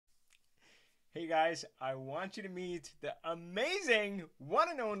Hey guys, I want you to meet the amazing one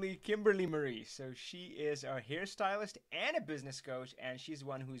and only Kimberly Marie. So she is a hairstylist and a business coach, and she's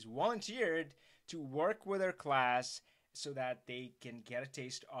one who's volunteered to work with her class so that they can get a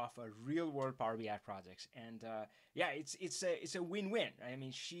taste of a real world Power BI projects. And yeah, it's a win-win. I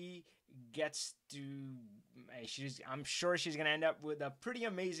mean, she gets to she's I'm sure she's gonna end up with a pretty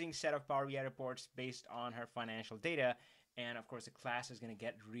amazing set of Power BI reports based on her financial data, and of course the class is going to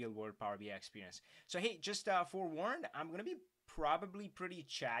get real world Power BI experience. So hey, just forewarned, I'm going to be probably pretty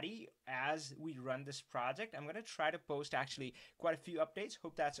chatty as we run this project. I'm going to try to post actually quite a few updates.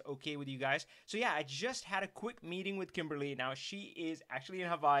 Hope that's okay with you guys. So yeah, I just had a quick meeting with Kimberly. Now she is actually in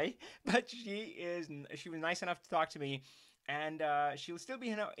Hawaii, but she was nice enough to talk to me, and she'll still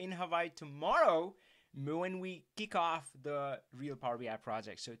be in Hawaii tomorrow when we kick off the real Power BI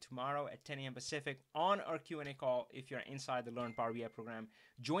project. So tomorrow at 10 a.m. Pacific on our Q&A call, if you're inside the Learn Power BI program,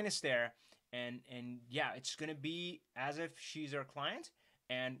 join us there. And yeah, it's gonna be as if she's our client,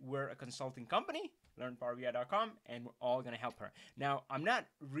 and we're a consulting company, learnpowerbi.com, and we're all gonna help her. Now, I'm not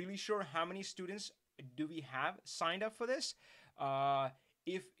really sure how many students do we have signed up for this.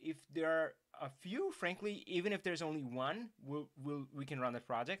 If there are a few, frankly, even if there's only one, we can run the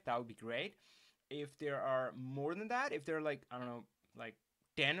project. That would be great. If there are more than that, if they're like, I don't know, like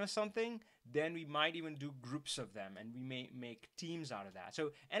 10 or something, then we might even do groups of them, and we may make teams out of that.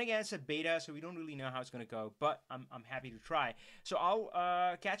 So, and again, it's a beta, so we don't really know how it's going to go, but I'm happy to try. So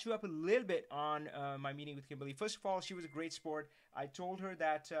I'll catch you up a little bit on my meeting with Kimberly. First of all, she was a great sport. I told her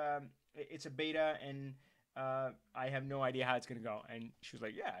that it's a beta, and I have no idea how it's going to go. And she was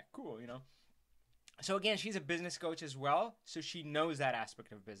like, yeah, cool. So again, she's a business coach as well, so she knows that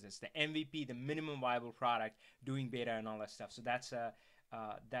aspect of business, the MVP, the minimum viable product, doing beta and all that stuff. So that's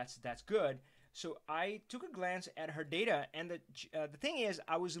good. So I took a glance at her data, and the thing is,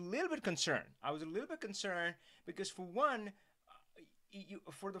 I was a little bit concerned. Because for one,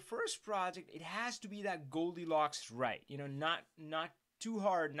 for the first project, it has to be that Goldilocks right. Not too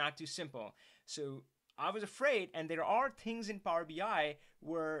hard, not too simple. So I was afraid, and there are things in Power BI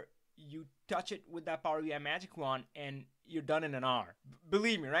where you touch it with that Power BI magic wand and you're done in an hour.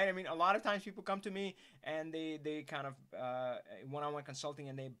 Believe me, right? I mean, a lot of times people come to me and they kind of one-on-one consulting,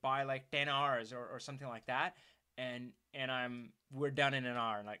 and they buy like 10 hours or something like that, and we're done in an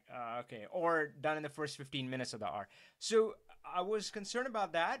hour, like okay, or done in the first 15 minutes of the hour. So I was concerned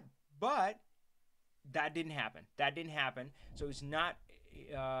about that, but that didn't happen. So it's not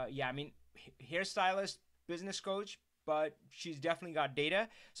yeah, I mean, hairstylist, business coach, but she's definitely got data.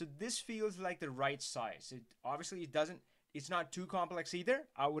 So this feels like the right size. It doesn't. It's not too complex either.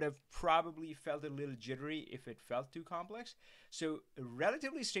 I would have probably felt a little jittery if it felt too complex. So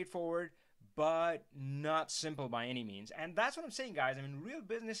relatively straightforward, but not simple by any means. And that's what I'm saying, guys. I mean, real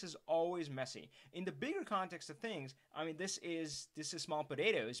business is always messy. In the bigger context of things, I mean, this is small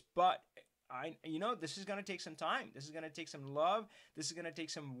potatoes, but this is going to take some time. This is going to take some love. This is going to take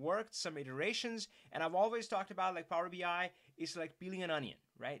some work, some iterations. And I've always talked about, like, Power BI is like peeling an onion,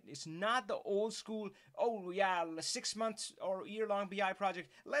 right? It's not the old school, oh yeah, 6 months or year-long BI project.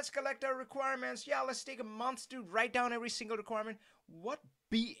 Let's collect our requirements. Yeah, let's take a month to write down every single requirement. What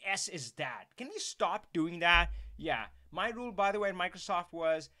BS is that? Can we stop doing that? Yeah. My rule, by the way, at Microsoft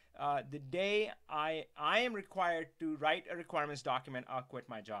was the day I am required to write a requirements document, I'll quit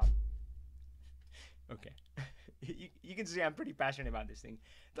my job. Okay. You can see I'm pretty passionate about this thing.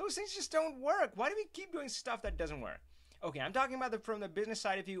 Those things just don't work. Why do we keep doing stuff that doesn't work? Okay, I'm talking about from the business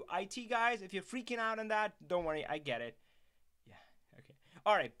side of you. IT guys, if you're freaking out on that, don't worry. I get it. Yeah, okay.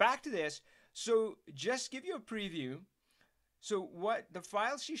 All right, back to this. So just give you a preview. So what the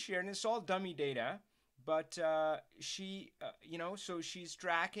files she shared, and it's all dummy data, but so she's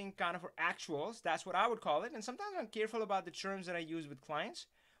tracking kind of her actuals. That's what I would call it. And sometimes I'm careful about the terms that I use with clients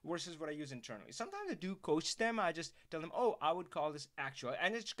versus what I use internally. Sometimes I do coach them. I just tell them, oh, I would call this actual.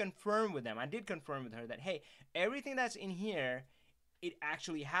 And just confirm with them. I did confirm with her that, hey, everything that's in here, it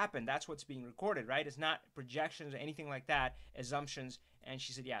actually happened. That's what's being recorded, right? It's not projections or anything like that, assumptions. And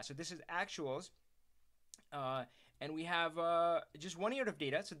she said, yeah, so this is actuals. And we have just 1 year of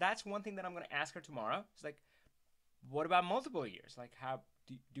data. So that's one thing that I'm going to ask her tomorrow. It's like, what about multiple years? Like, how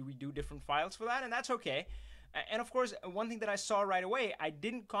do we do different files for that? And that's okay. And of course, one thing that I saw right away, I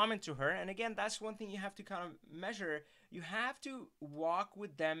didn't comment to her. And again, that's one thing you have to kind of measure. You have to walk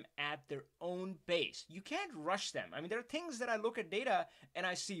with them at their own pace. You can't rush them. I mean, there are things that I look at data and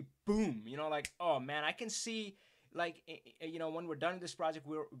I see, boom, like, oh man, I can see, like, when we're done with this project,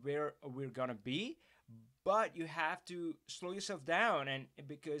 where we're gonna be. But you have to slow yourself down, and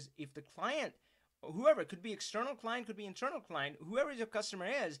because if the client whoever, it could be external client, could be internal client, whoever your customer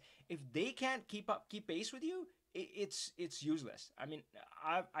is, if they can't keep pace with you, it's useless. I mean,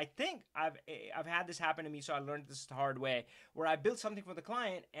 I think I've had this happen to me, so I learned this the hard way, where I built something for the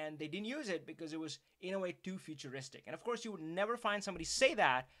client and they didn't use it because it was in a way too futuristic. And of course, you would never find somebody say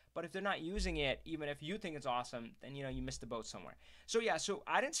that, but if they're not using it, even if you think it's awesome, then you missed the boat somewhere. So yeah, so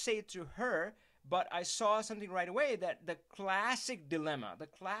I didn't say it to her, but I saw something right away, that the classic dilemma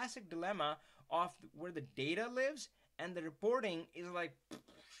of where the data lives and the reporting is like,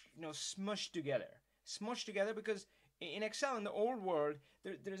 smushed together, because in Excel, in the old world,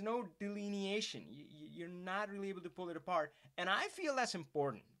 there's no delineation. You're not really able to pull it apart, and I feel that's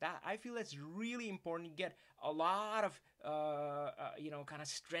important. I feel that's really important. You get a lot of kind of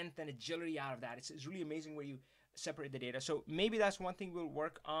strength and agility out of that. It's really amazing where you separate the data. So maybe that's one thing we'll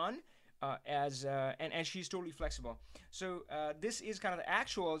work on. And she's totally flexible. So this is kind of the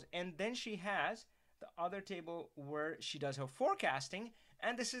actuals, and then she has the other table where she does her forecasting,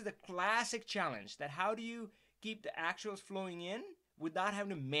 and this is the classic challenge, that how do you keep the actuals flowing in without having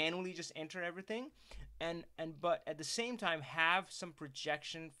to manually just enter everything, but at the same time have some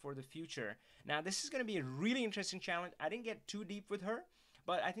projection for the future. Now this is going to be a really interesting challenge. I didn't get too deep with her,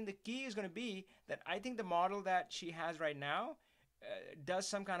 but I think the key is going to be that I think the model that she has right now does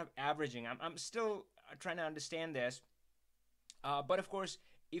some kind of averaging. I'm still trying to understand this, but of course,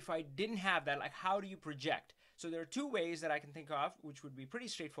 if I didn't have that, like, how do you project? So there are two ways that I can think of, which would be pretty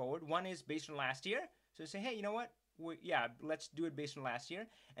straightforward. One is based on last year. So say, hey, you know what? Let's do it based on last year,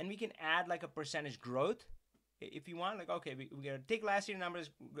 and we can add like a percentage growth if you want. Like, okay, we're gonna take last year numbers,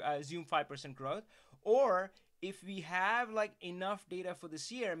 assume 5% growth, or if we have like enough data for this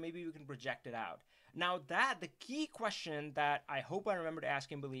year, maybe we can project it out. Now the key question that I hope I remember to ask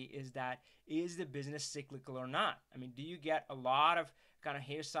Kimberly is the business cyclical or not? I mean, do you get a lot of kind of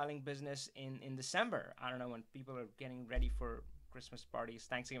hairstyling business in December? I don't know, when people are getting ready for Christmas parties,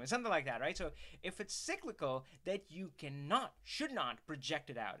 Thanksgiving, something like that, right? So if it's cyclical, that you should not project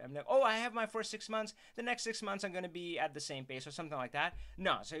it out. I'm like, oh, I have my first 6 months, the next 6 months I'm going to be at the same pace or something like that.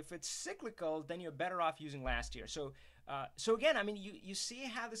 No, so if it's cyclical, then you're better off using last year. So again, I mean, you see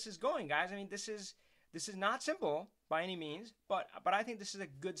how this is going, guys. I mean, this is not simple by any means, but I think this is a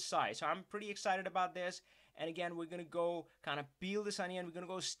good size. So I'm pretty excited about this. And again, we're going to go kind of peel this onion. We're going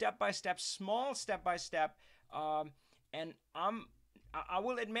to go step by step, small step by step. And I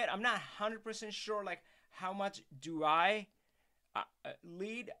will admit, I'm not 100% sure, like, how much do I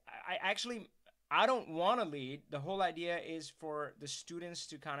lead. I don't want to lead. The whole idea is for the students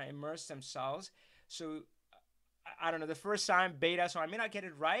to kind of immerse themselves. So I don't know, the first time beta, so I may not get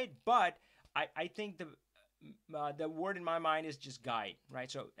it right, but I think the word in my mind is just guide, right?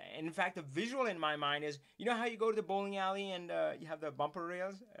 So, and in fact, the visual in my mind is, you know how you go to the bowling alley and you have the bumper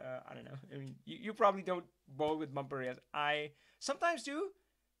rails? I don't know. I mean, you probably don't bowl with bumper rails. I sometimes do,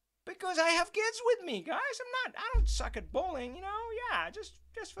 because I have kids with me, guys. I don't suck at bowling, Yeah,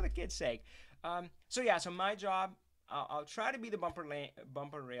 just for the kids' sake. So my job, I'll try to be the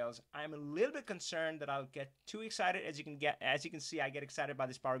bumper rails. I'm a little bit concerned that I'll get too excited. As you can see, I get excited about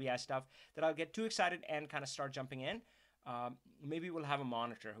this Power BI stuff. That I'll get too excited and kind of start jumping in. Maybe we'll have a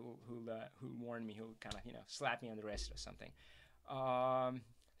monitor who'll warn me, who'll kind of slap me on the wrist or something.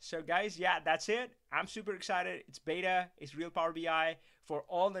 So guys, yeah, that's it. I'm super excited. It's beta. It's real Power BI. For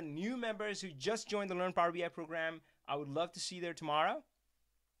all the new members who just joined the Learn Power BI program, I would love to see you there tomorrow.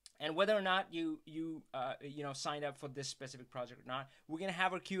 And whether or not you signed up for this specific project or not, we're gonna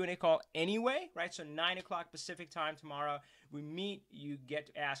have our Q&A call anyway, right? So 9 o'clock Pacific time tomorrow, we meet. You get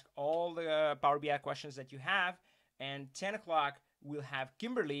to ask all the Power BI questions that you have, and 10 o'clock we'll have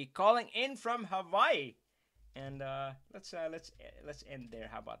Kimberly calling in from Hawaii. And let's end there.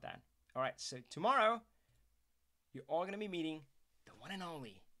 How about that? All right. So tomorrow, you're all gonna be meeting the one and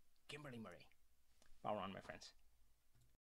only Kimberly Murray. Power on, my friends.